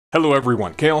Hello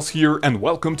everyone, Kaoz here, and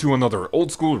welcome to another old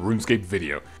school RuneScape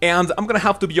video. And I'm gonna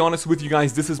have to be honest with you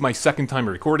guys, this is my second time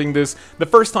recording this. The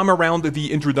first time around,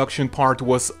 the introduction part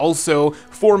was also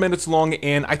 4 minutes long,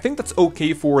 and I think that's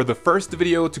okay for the first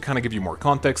video to kind of give you more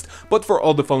context, but for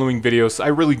all the following videos, I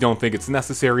really don't think it's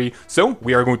necessary, so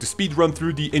we are going to speed run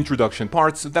through the introduction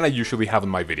parts that I usually have in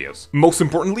my videos. Most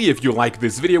importantly, if you like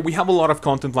this video, we have a lot of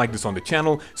content like this on the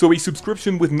channel, so a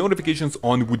subscription with notifications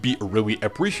on would be really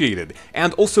appreciated.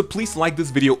 And also, please like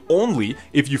this video only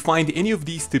if you find any of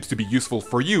these tips to be useful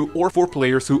for you or for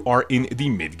players who are in the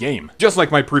mid-game. Just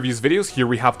like my previous videos, here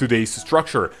we have today's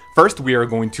structure. First, we are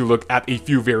going to look at a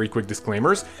few very quick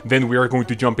disclaimers, then we are going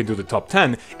to jump into the top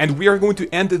 10, and we are going to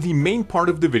end the main part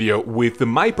of the video with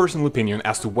my personal opinion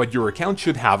as to what your account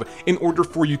should have in order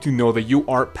for you to know that you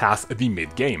are past the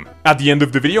mid-game. At the end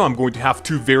of the video, I'm going to have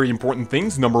two very important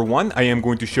things. Number one, I am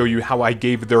going to show you how I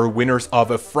gave the winners of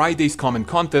a Friday's Common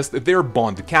Contest their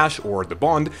Bond Cash, or the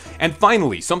Bond. And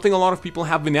finally, something a lot of people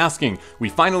have been asking, we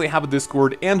finally have a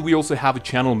Discord and we also have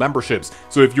channel memberships.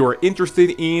 So if you're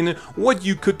interested in what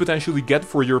you could potentially get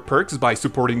for your perks by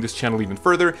supporting this channel even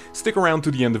further, stick around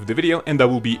to the end of the video and that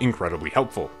will be incredibly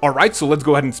helpful. Alright, so let's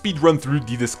go ahead and speed run through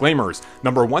the disclaimers.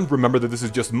 Number one, remember that this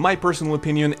is just my personal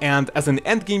opinion, and as an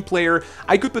endgame player,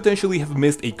 I could potentially have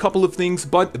missed a couple of things,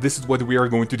 but this is what we are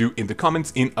going to do in the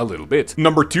comments in a little bit.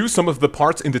 Number two, some of the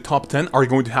parts in the top 10 are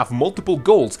going to have multiple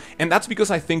goals, and that's because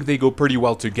I think they go pretty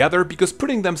well together, because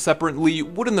putting them separately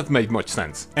wouldn't have made much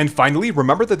sense. And finally,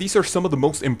 remember that these are some of the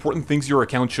most important things your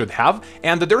account should have,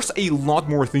 and that there's a lot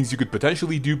more things you could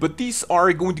potentially do, but these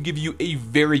are going to give you a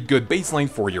very good baseline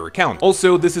for your account.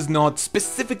 Also, this is not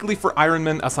specifically for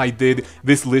Ironman, as I did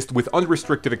this list with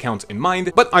unrestricted accounts in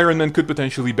mind, but Ironman could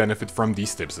potentially benefit from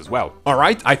these tips as well.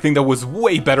 Alright, I think that was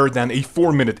way better than a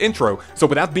 4-minute intro, so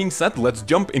with that being said, let's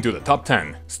jump into the top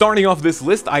 10. Starting off this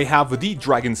list, I have the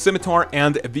Dragon Scimitar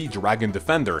and the Dragon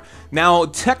Defender. Now,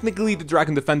 technically the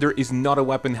Dragon Defender is not a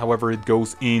weapon, however it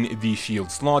goes in the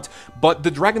shield slot, but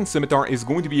the Dragon Scimitar is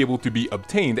going to be able to be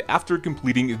obtained after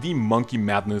completing the Monkey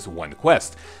Madness 1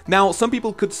 quest. Now, some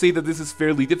people could say that this is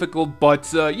fairly difficult,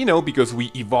 but you know, because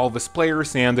we evolve as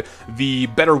players and the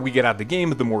better we get at the game,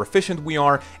 the more efficient we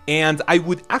are, and I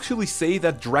would actually say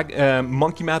that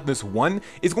Monkey Madness 1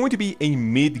 is going to be a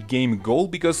mid-game goal,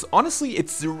 because honestly,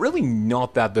 it's really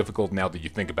not that difficult now that you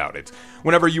think about it.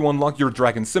 Whenever you unlock your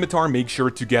Dragon Scimitar, make sure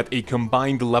to get a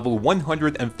combined level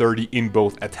 130 in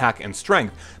both attack and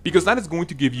strength, because that is going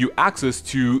to give you access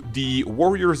to the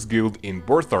Warriors Guild in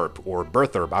Bertharp, or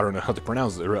Bertharp, I don't know how to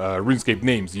pronounce RuneScape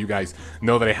names. You guys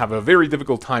know that I have a very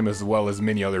difficult time as well as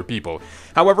many other people.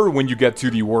 However, when you get to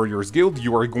the Warriors Guild,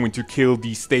 you are going to kill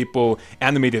the staple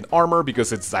animated armor,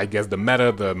 because it's, I guess, the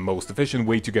meta, the most efficient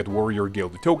way to get Warrior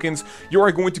Guild tokens. You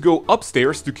are going to go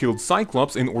upstairs to kill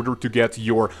Cyclops in order to get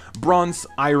your Bronze,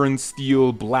 Iron,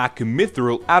 Steel, Black,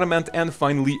 Mithril, Adamant, and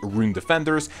finally Rune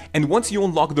Defenders. And once you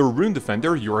unlock the Rune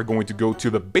Defender, you are going to go to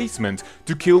the basement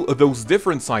to kill those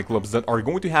different Cyclops that are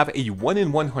going to have a 1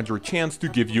 in 100 chance to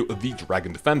give you the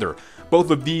Dragon Defender. Both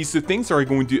of these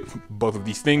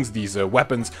things, these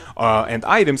weapons and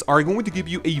items are going to give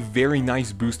you a very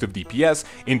nice boost of DPS.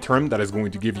 In turn, that is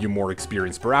going to give you more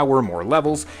experience per hour, more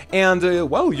levels, and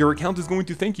well, your account is going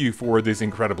to thank you for this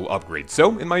incredible upgrade.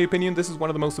 So, in my opinion, this is one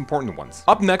of the most important ones.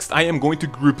 Up next, I am going to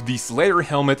group the Slayer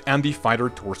Helmet and the Fighter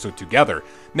Torso together.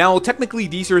 Now, technically,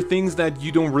 these are things that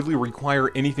you don't really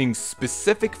require anything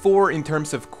specific for in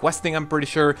terms of questing, I'm pretty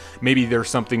sure. Maybe there's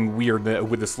something weird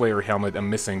with the Slayer Helmet I'm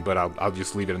missing, but I'll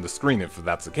just leave it on the screen if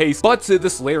that's the case. But the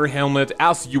Slayer Helmet,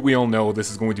 as you will know,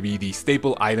 this is going to be the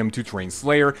staple item to train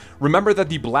Slayer. Remember that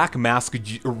the Black Mask,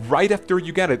 right after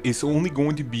you get it, is only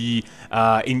going to be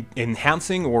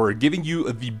enhancing or giving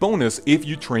you the bonus if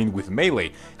you train with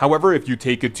melee. However, if you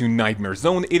take it to Nightmare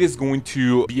Zone, it is going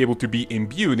to be able to be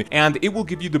imbued, and it will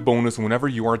give you the bonus whenever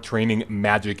you are training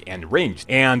magic and ranged.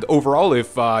 And overall,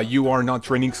 if you are not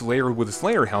training Slayer with a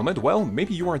Slayer Helmet, well,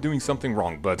 maybe you are doing something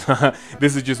wrong, but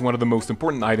this is just one of the most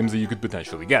important items that you could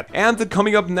potentially get. And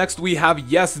coming up next, we have,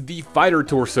 yes, the Fighter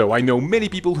Torso. I know many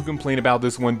people who complain about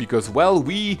this one because, well,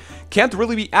 we can't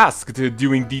really be asked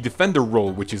doing the Defender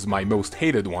role, which is my most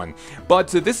hated one. But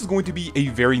this is going to be a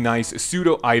very nice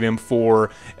pseudo item for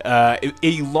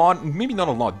a lot, maybe not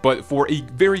a lot, but for a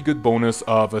very good bonus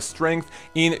of strength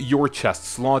in your chest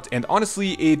slot. And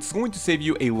honestly, it's going to save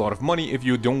you a lot of money if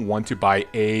you don't want to buy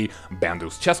a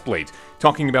Bando's chestplate.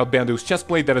 Talking about Bando's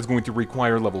chestplate, that is going to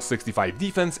require level 65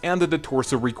 defense, and the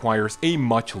torso requires a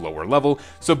much lower level,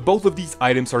 so both of these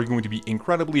items are going to be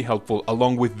incredibly helpful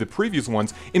along with the previous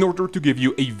ones in order to give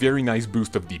you a very nice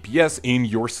boost of DPS in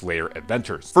your Slayer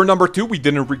adventures. For number 2, we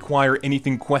didn't require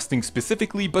anything questing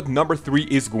specifically, but but number 3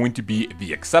 is going to be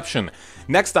the exception.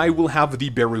 Next, I will have the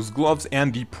Barrows gloves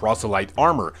and the Proselyte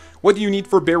armor. What do you need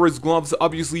for Barrows gloves?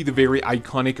 Obviously, the very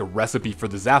iconic recipe for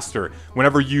disaster.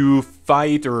 Whenever you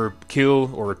fight or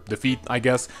kill or defeat, I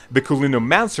guess, the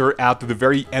Culinomancer at the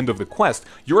very end of the quest,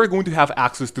 you are going to have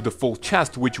access to the full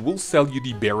chest, which will sell you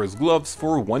the Barrows gloves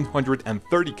for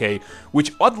 130k,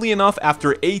 which oddly enough,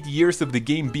 after 8 years of the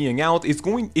game being out, is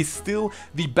still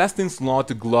the best in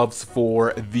slot gloves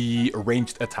for the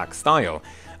ranged attack style.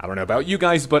 I don't know about you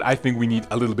guys, but I think we need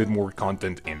a little bit more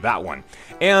content in that one.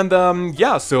 And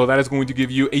yeah, so that is going to give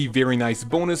you a very nice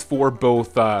bonus for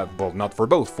both, well, not for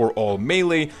both, for all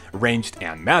melee, ranged,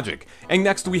 and magic. And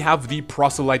next we have the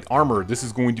Proselyte armor. This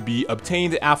is going to be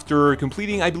obtained after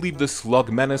completing, I believe, the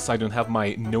Slug Menace. I don't have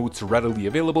my notes readily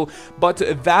available, but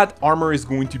that armor is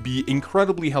going to be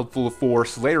incredibly helpful for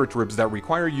Slayer trips that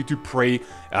require you to pray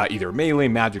either melee,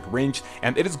 magic, ranged,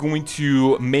 and it is going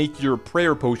to make your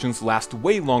prayer potions last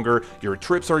way longer, your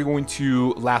trips are going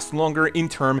to last longer, in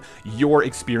turn, your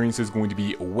experience is going to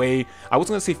be way, I was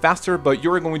going to say faster, but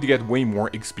you're going to get way more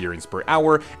experience per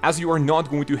hour, as you are not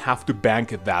going to have to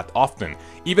bank that often.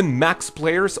 Even max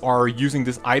players are using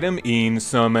this item in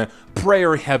some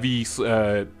prayer-heavy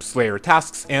Slayer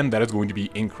tasks, and that is going to be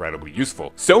incredibly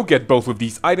useful. So get both of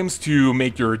these items to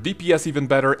make your DPS even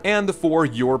better, and for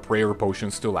your prayer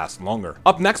potions to last longer.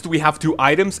 Up next, we have 2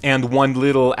 items and 1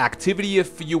 little activity,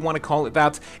 if you want to call it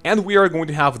that, and we are going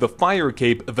to have the Fire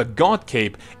Cape, the God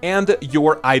Cape, and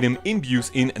your item Imbues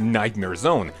in Nightmare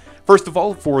Zone. First of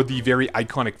all, for the very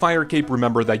iconic Fire Cape,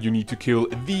 remember that you need to kill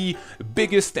the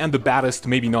biggest and the baddest,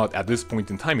 maybe not at this point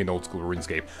in time in old school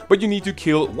RuneScape, but you need to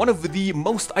kill one of the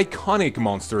most iconic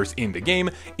monsters in the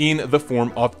game in the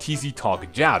form of TZ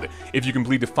Tog Jad. If you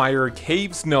complete the Fire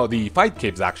Caves, no, the Fight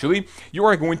Caves actually, you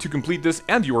are going to complete this,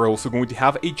 and you are also going to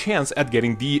have a chance at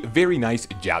getting the very nice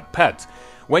Jad pet.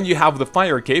 When you have the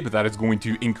Fire Cape, that is going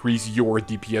to increase your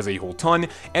DPS a whole ton,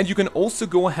 and you can also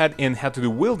go ahead and head to the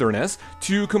Wilderness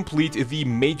to complete the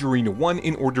Mage Arena 1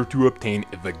 in order to obtain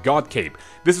the God Cape.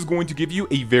 This is going to give you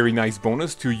a very nice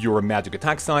bonus to your magic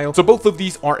attack style, so both of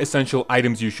these are essential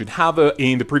items you should have.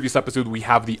 In the previous episode we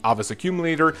have the Avis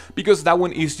Accumulator, because that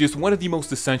one is just one of the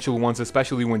most essential ones,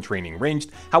 especially when training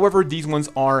ranged. However, these ones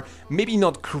are maybe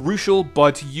not crucial,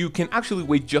 but you can actually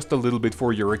wait just a little bit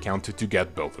for your account to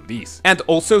get both of these. And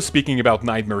also, speaking about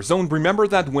Nightmare Zone, remember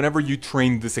that whenever you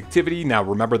train this activity, now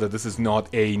remember that this is not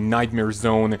a Nightmare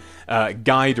Zone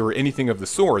guide or anything of the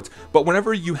sort, but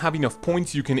whenever you have enough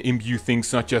points, you can imbue things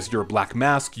such as your Black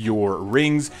Mask, your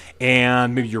rings,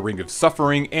 and maybe your Ring of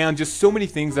Suffering, and just so many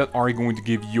things that are going to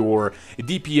give your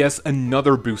DPS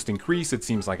another boost increase. It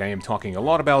seems like I am talking a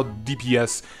lot about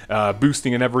DPS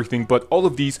boosting and everything, but all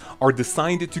of these are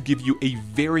designed to give you a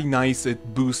very nice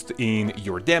boost in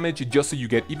your damage, just so you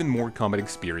get even more combat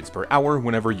experience per hour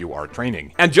whenever you are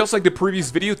training. And just like the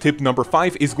previous video, tip number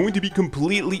 5 is going to be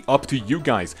completely up to you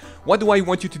guys. What do I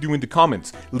want you to do in the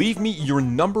comments? Leave me your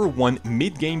number 1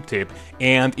 mid-game tip,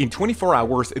 and in 24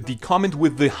 hours, the comment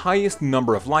with the highest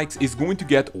number of likes is going to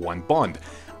get 1 bond.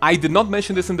 I did not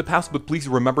mention this in the past, but please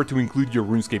remember to include your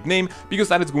RuneScape name, because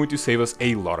that is going to save us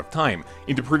a lot of time.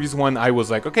 In the previous one, I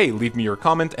was like, okay, leave me your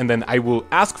comment, and then I will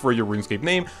ask for your RuneScape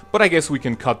name, but I guess we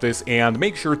can cut this and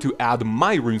make sure to add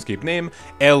my RuneScape name,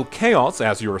 Kaoz,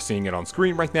 as you are seeing it on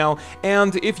screen right now,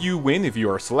 and if you win, if you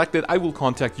are selected, I will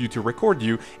contact you to record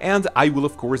you, and I will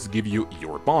of course give you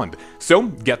your bond. So,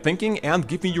 get thinking and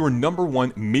give me your number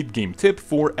 1 mid-game tip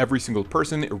for every single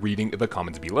person reading the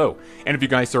comments below. And if you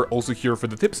guys are also here for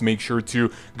the tip, make sure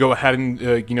to go ahead and,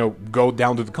 go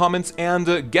down to the comments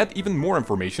and get even more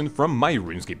information from my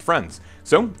RuneScape friends.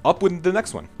 So, up with the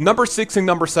next one. Number 6 and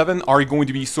number 7 are going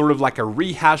to be sort of like a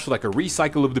rehash, like a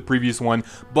recycle of the previous one,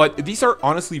 but these are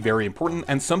honestly very important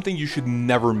and something you should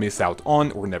never miss out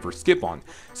on or never skip on.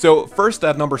 So, first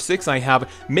at number 6, I have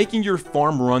making your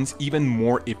farm runs even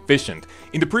more efficient.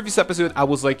 In the previous episode, I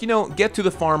was like, get to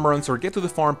the farm runs or get to the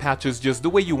farm patches just the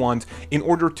way you want in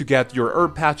order to get your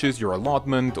herb patches, your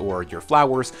allotment, or your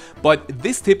flowers, but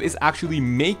this tip is actually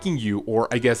making you, or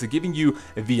I guess giving you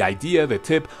the idea, the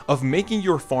tip of making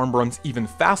your farm runs even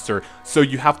faster, so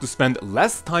you have to spend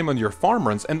less time on your farm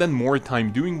runs and then more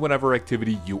time doing whatever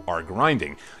activity you are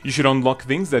grinding. You should unlock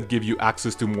things that give you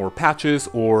access to more patches,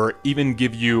 or even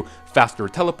give you faster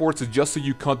teleports, just so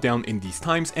you cut down in these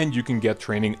times and you can get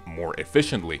training more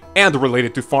efficiently. And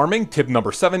related to farming, tip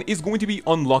number 7 is going to be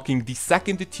unlocking the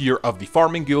 2nd tier of the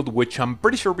farming guild, which I'm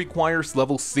pretty sure requires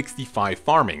level 65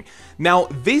 farming. Now,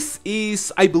 this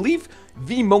is, I believe,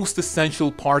 the most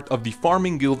essential part of the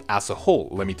farming guild as a whole.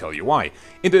 Let me tell you why.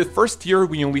 In the first tier,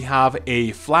 we only have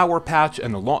a flower patch,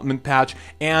 an allotment patch,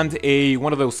 and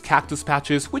one of those cactus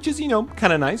patches, which is, you know,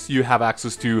 kind of nice. You have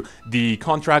access to the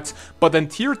contracts, but then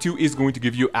tier 2 is going to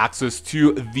give you access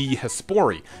to the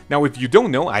Hespori. Now, if you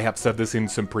don't know, I have said this in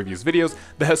some previous videos,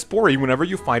 the Hespori, whenever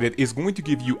you fight it, is going to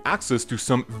give you access to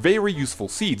some very useful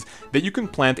seeds that you can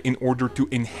plant in order to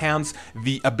enhance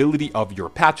the ability of your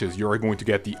patches. You are going to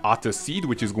get the Atta seed,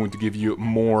 which is going to give you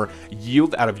more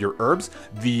yield out of your herbs,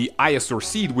 the Iosor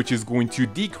seed, which is going to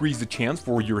decrease the chance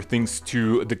for your things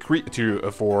to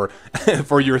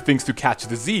for your things to catch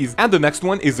disease, and the next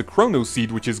one is the Chrono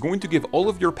seed, which is going to give all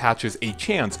of your patches a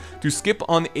chance to skip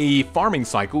on a farming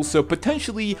cycle. So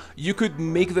potentially you could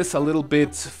make this a little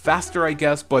bit faster, I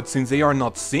guess, but since they are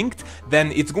not synced,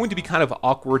 then it's going to be kind of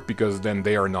awkward, because then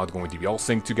they are not going to be all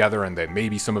synced together, and then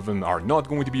maybe some of them are not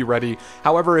going to be ready.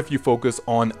 However, if you focus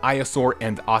on Iosor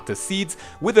and Atta seeds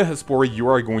with the Hespori, you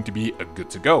are going to be good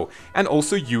to go. And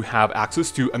also you have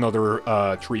access to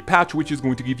another tree patch, which is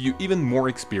going to give you even more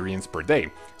experience per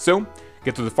day. So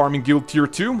get to the farming guild tier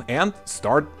 2 and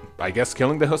start, I guess,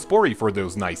 killing the Hespori for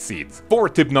those nice seeds. For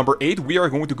tip number 8, we are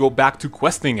going to go back to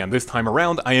questing, and this time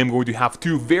around I am going to have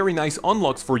 2 very nice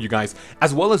unlocks for you guys,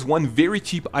 as well as 1 very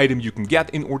cheap item you can get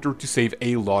in order to save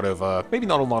a lot of, maybe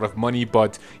not a lot of money,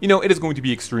 but, you know, it is going to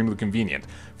be extremely convenient.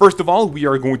 First of all, we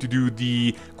are going to do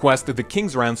the quest, the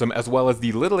King's Ransom, as well as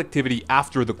the little activity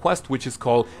after the quest, which is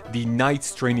called the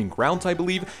Knight's Training Grounds, I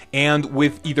believe, and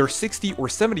with either 60 or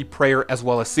 70 prayer, as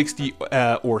well as 60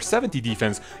 or 70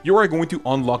 defense, you are going to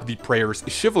unlock the prayers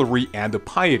Chivalry and the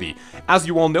Piety. As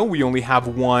you all know, we only have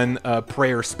 1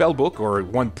 prayer spellbook, or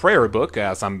 1 prayer book,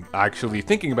 as I'm actually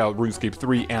thinking about RuneScape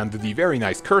 3 and the very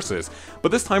nice curses,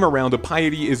 but this time around the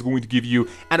Piety is going to give you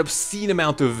an obscene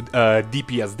amount of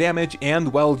DPS damage,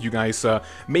 and well, you guys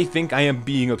may think I am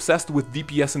being obsessed with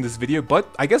DPS in this video,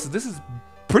 but I guess this is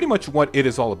pretty much what it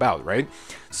is all about, right?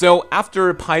 So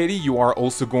after Piety, you are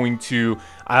also going to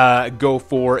go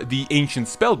for the Ancient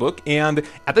Spellbook, and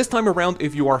at this time around,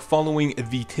 if you are following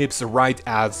the tips right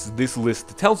as this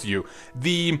list tells you,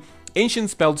 the Ancient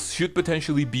spells should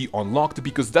potentially be unlocked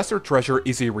because Desert Treasure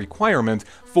is a requirement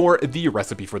for the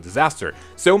Recipe for Disaster.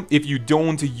 So if you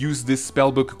don't use this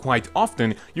spellbook quite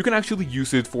often, you can actually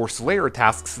use it for Slayer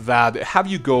tasks that have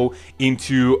you go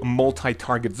into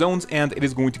multi-target zones, and it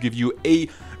is going to give you a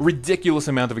ridiculous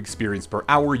amount of experience per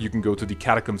hour. You can go to the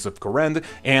Catacombs of Korend,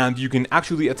 and you can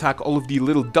actually attack all of the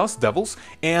little dust devils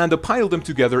and pile them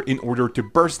together in order to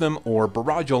burst them or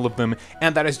barrage all of them,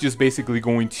 and that is just basically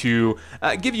going to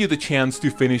give you the chance to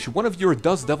finish one of your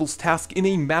Dust Devils tasks in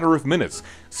a matter of minutes.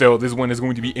 So this one is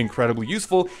going to be incredibly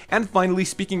useful. And finally,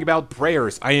 speaking about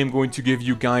prayers, I am going to give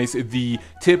you guys the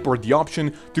tip or the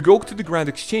option to go to the Grand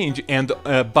Exchange and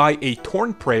buy a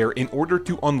Torn Prayer in order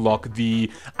to unlock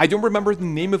the... I don't remember the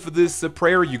name of this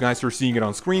prayer, you guys are seeing it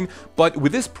on screen, but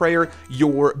with this prayer,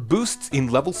 your boosts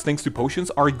in levels thanks to potions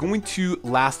are going to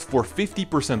last for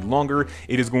 50% longer.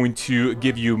 It is going to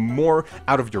give you more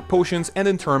out of your potions, and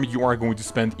in turn, you are going to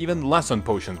spend even less on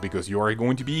potions because you are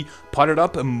going to be potted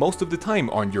up most of the time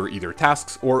on your either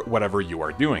tasks or whatever you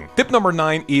are doing. Tip number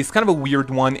 9 is kind of a weird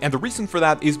one, and the reason for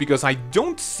that is because I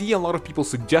don't see a lot of people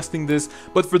suggesting this,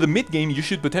 but for the mid game you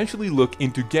should potentially look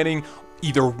into getting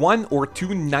either 1 or 2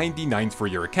 99s for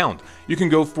your account. You can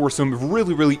go for some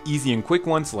really easy and quick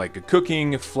ones like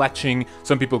cooking, fletching,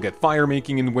 some people get fire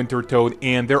making in Winter Toad,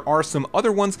 and there are some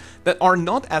other ones that are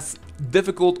not as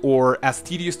difficult or as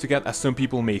tedious to get as some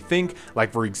people may think,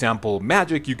 like for example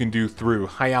magic you can do through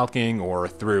High Alking or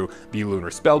through the Lunar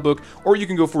Spellbook, or you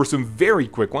can go for some very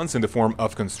quick ones in the form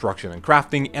of construction and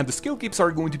crafting, and the Skillcapes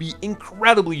are going to be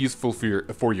incredibly useful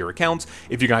for your accounts.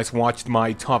 If you guys watched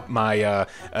my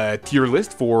tier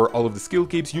list for all of the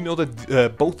Skillcapes, you know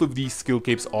that both of these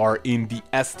Skillcapes are in the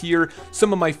S tier,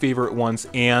 some of my favorite ones,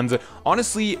 and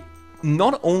honestly,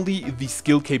 not only the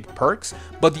Skillcape perks,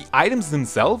 but the items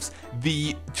themselves,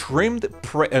 the trimmed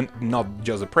not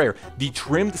just a prayer, the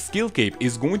trimmed Skillcape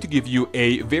is going to give you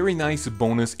a very nice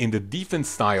bonus in the defense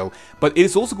style, but it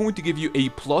is also going to give you a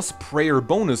plus prayer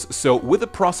bonus. So with the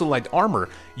Proselyte armor,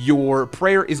 your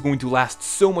prayer is going to last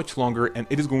so much longer, and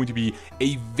it is going to be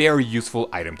a very useful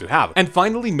item to have. And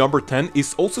finally, number 10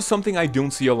 is also something I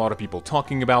don't see a lot of people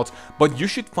talking about, but you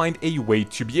should find a way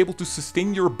to be able to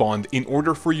sustain your bond in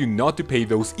order for you not to pay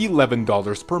those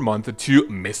 $11 per month to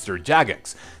Mr.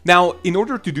 Jagex. Now, in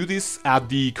order to do this at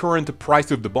the current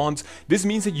price of the bonds, this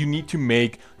means that you need to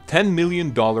make $10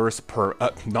 million per,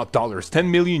 not dollars, 10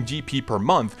 million GP per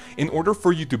month in order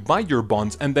for you to buy your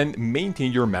bonds and then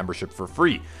maintain your membership for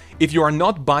free. if you are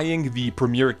not buying the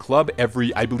Premier Club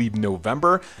every, I believe,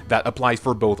 November, that applies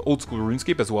for both Old School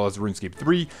RuneScape as well as RuneScape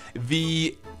 3,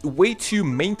 the way to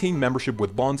maintain membership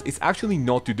with bonds is actually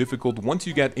not too difficult once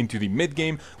you get into the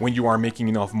mid-game, when you are making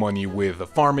enough money with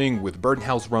farming, with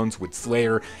birdhouse runs, with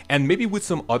Slayer, and maybe with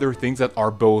some other things that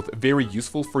are both very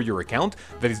useful for your account,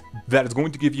 that is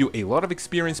going to give you a lot of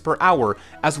experience per hour,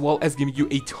 as well as giving you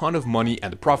a ton of money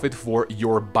and profit for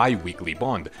your bi-weekly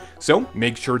bond. So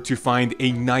make sure to find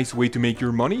a nice way to make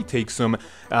your money, take some,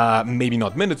 maybe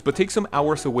not minutes, but take some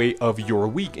hours away of your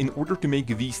week in order to make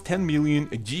these 10 million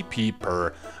GP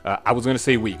per, I was gonna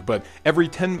say week, but every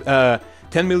 10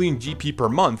 million GP per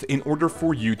month in order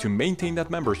for you to maintain that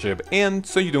membership, and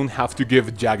so you don't have to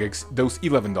give Jagex those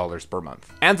 $11 per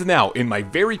month. And now, in my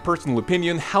very personal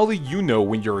opinion, how do you know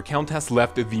when your account has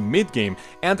left the mid-game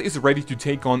and is ready to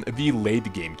take on the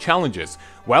late-game challenges?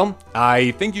 Well,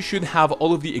 I think you should have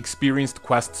all of the experienced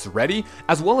quests ready,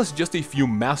 as well as just a few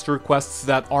master quests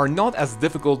that are not as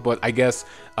difficult, but I guess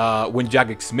when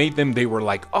Jagex made them, they were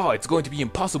like, oh, it's going to be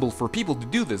impossible for people to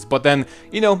do this. But then,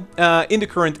 you know, in the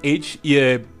current age,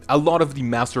 a lot of the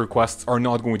master quests are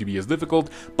not going to be as difficult,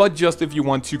 but just if you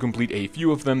want to complete a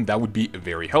few of them, that would be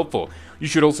very helpful. You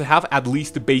should also have at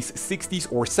least the base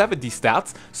 60s or 70s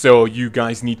stats, so you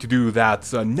guys need to do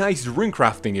that nice rune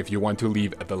crafting if you want to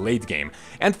leave the late game.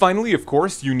 And finally, of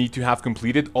course, you need to have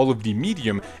completed all of the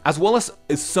medium, as well as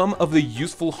some of the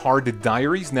useful hard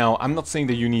diaries. Now, I'm not saying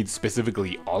that you need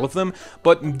specifically all of them,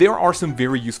 but there are some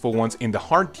very useful ones in the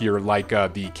hard tier, like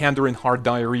the Kandarin hard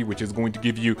diary, which is going to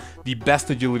give you the best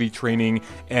agility training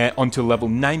until level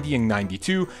 90 and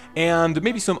 92, and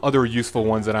maybe some other useful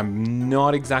ones that I'm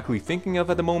not exactly thinking of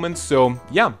at the moment. So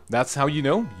yeah, that's how you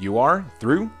know you are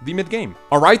through the mid-game.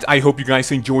 Alright, I hope you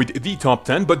guys enjoyed the top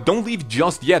 10, but don't leave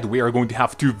just yet. We are going to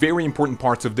have two very important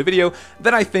parts of the video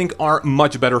that I think are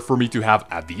much better for me to have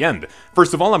at the end.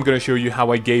 First of all, I'm going to show you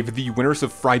how I gave the winners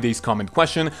of Friday's comment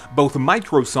question, both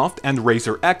Microsoft and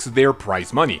RazorX, their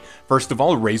prize money. First of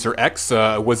all,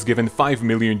 RazorX was given 5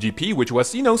 million GP, which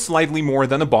was, you know, slightly more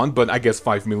than a bond, but I guess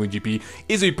 5 million GP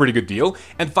is a pretty good deal.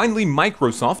 And finally,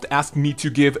 Microsoft asked me to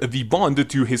give the bond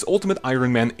to his Ultimate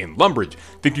Iron Man in Lumbridge.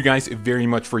 Thank you guys very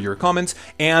much for your comments,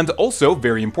 and also,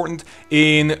 very important,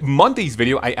 in Monday's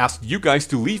video, I asked you guys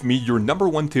to leave me your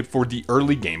 #1 tip for the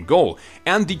early game goal,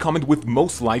 and the comment with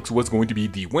most likes was going to be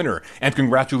the winner. And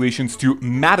congratulations to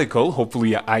Madical,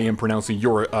 hopefully I am pronouncing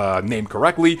your name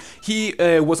correctly. He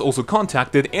was also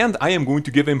contacted, and I am going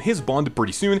to give him his bond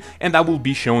pretty soon, and that will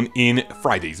be shown in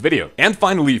Friday's video. And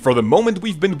finally, for the moment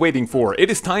we've been waiting for, it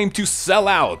is time to sell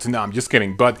out. No, I'm just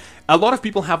kidding, but a lot of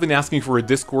people have been asking for a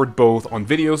Discord both on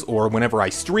videos or whenever I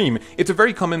stream. It's a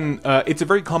very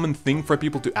common thing for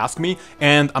people to ask me,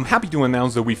 and I'm happy to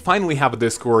announce that we finally have a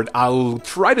Discord. I'll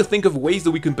try to think of ways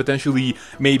that we can potentially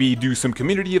maybe do some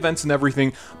community events and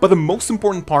everything, but the most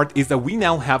important part is that we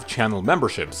now have channel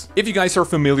memberships. If you guys are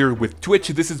familiar with Twitch,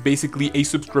 this is basically a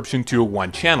subscription to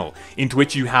one channel. In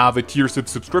Twitch, you have a tiers of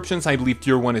subscriptions. I believe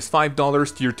tier 1 is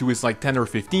 $5, tier 2 is like 10 or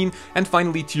 15, and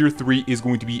finally tier 3 is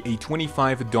going to be a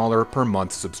 $25 per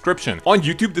month subscription. On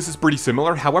YouTube, this is pretty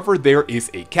similar, however, there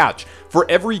is a catch. For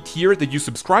every tier that you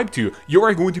subscribe to, you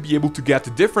are going to be able to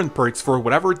get different perks for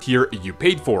whatever tier you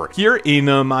paid for. Here in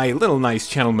my little nice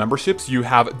channel memberships, you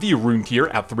have the Rune tier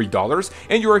at $3,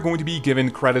 and you are going to be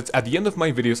given credits at the end of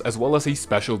my videos, as well as a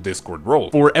special Discord role.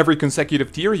 For every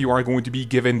consecutive tier, you are going to be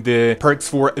given the perks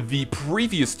for the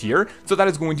previous tier, so that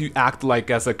is going to act like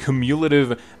as a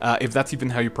cumulative, if that's even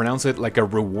how you pronounce it, like a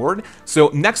reward. So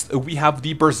next, we have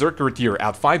the Berserker tier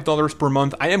at $5 per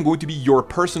month. I am going to be your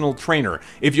personal trainer.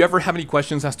 If you ever have any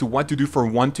questions as to what to do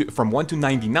from 1 to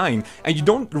 99, and you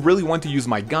don't really want to use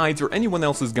my guides or anyone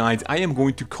else's guides, I am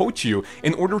going to coach you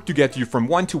in order to get you from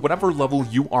 1 to whatever level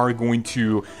you are going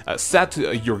to set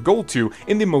your goal to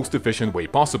in the most efficient way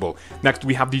possible. Next,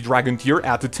 we have the Dragon tier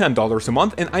at $10 a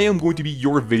month, and I am going to be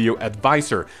your video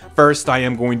advisor. First, I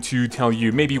am going to tell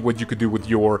you maybe what you could do with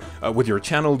your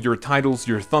channel, your titles,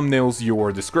 your thumbnails,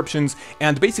 your descriptions,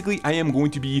 and basically I am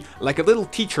going to be like a little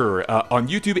teacher on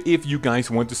YouTube if you guys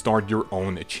want to start your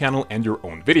own channel and your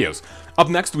own videos. Up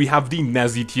next, we have the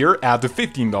Nazi tier at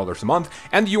 $15 a month,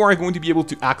 and you are going to be able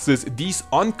to access these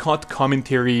uncut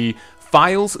commentary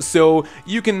files, so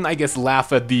you can, I guess,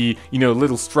 laugh at the,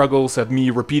 little struggles at me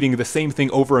repeating the same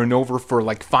thing over and over for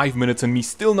like 5 minutes and me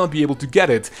still not be able to get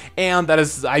it, and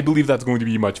I believe that's going to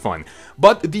be much fun.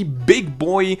 But the big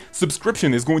boy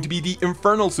subscription is going to be the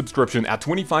Infernal subscription at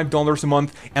 $25 a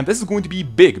month, and this is going to be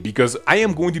big because I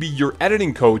am going to be your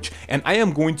editing coach, and I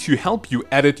am going to help you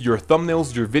edit your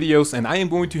thumbnails, your videos, and I am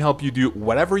going to help you do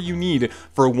whatever you need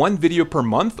for one video per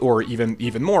month, or even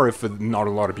more if not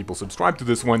a lot of people subscribe to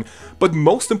this one. But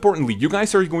most importantly, you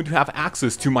guys are going to have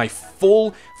access to my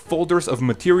full folders of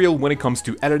material when it comes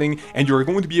to editing, and you're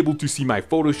going to be able to see my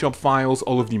Photoshop files,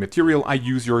 all of the material I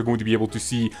use. You're going to be able to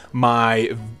see my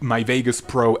Vegas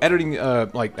Pro editing,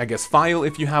 I guess, file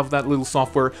if you have that little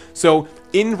software. So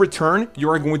in return, you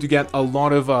are going to get a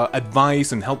lot of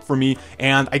advice and help from me,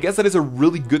 and I guess that is a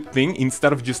really good thing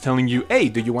instead of just telling you, hey,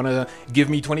 do you want to give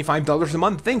me $25 a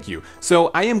month? Thank you.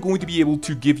 So I am going to be able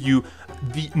to give you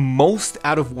the most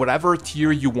out of whatever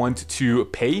tier you want to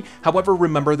pay. However,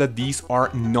 remember that these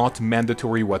are not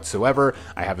mandatory whatsoever.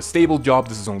 I have a stable job,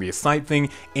 this is only a side thing,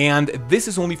 and this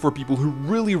is only for people who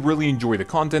really enjoy the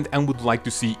content and would like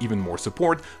to see even more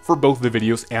support for both the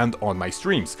videos and on my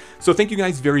streams. So thank you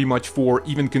guys very much for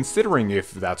even considering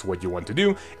if that's what you want to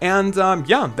do, and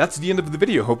yeah, that's the end of the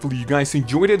video. Hopefully you guys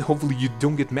enjoyed it, hopefully you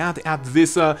don't get mad at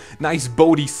this nice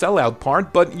Bodhi sellout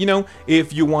part, but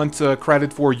if you want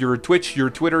credit for your Twitch, your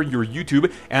Twitter, your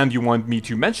YouTube, and you want me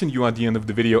to mention you at the end of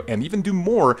the video and even do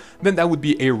more, then that would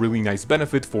be a really nice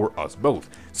benefit for us both.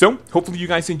 So hopefully you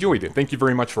guys enjoyed it. Thank you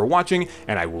very much for watching,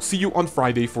 and I will see you on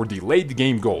Friday for the late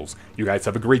game goals. You guys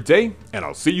have a great day, and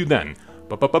I'll see you then.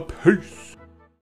 Peace.